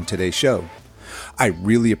comments on today's show. I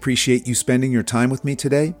really appreciate you spending your time with me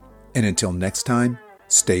today. And until next time,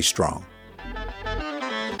 stay strong.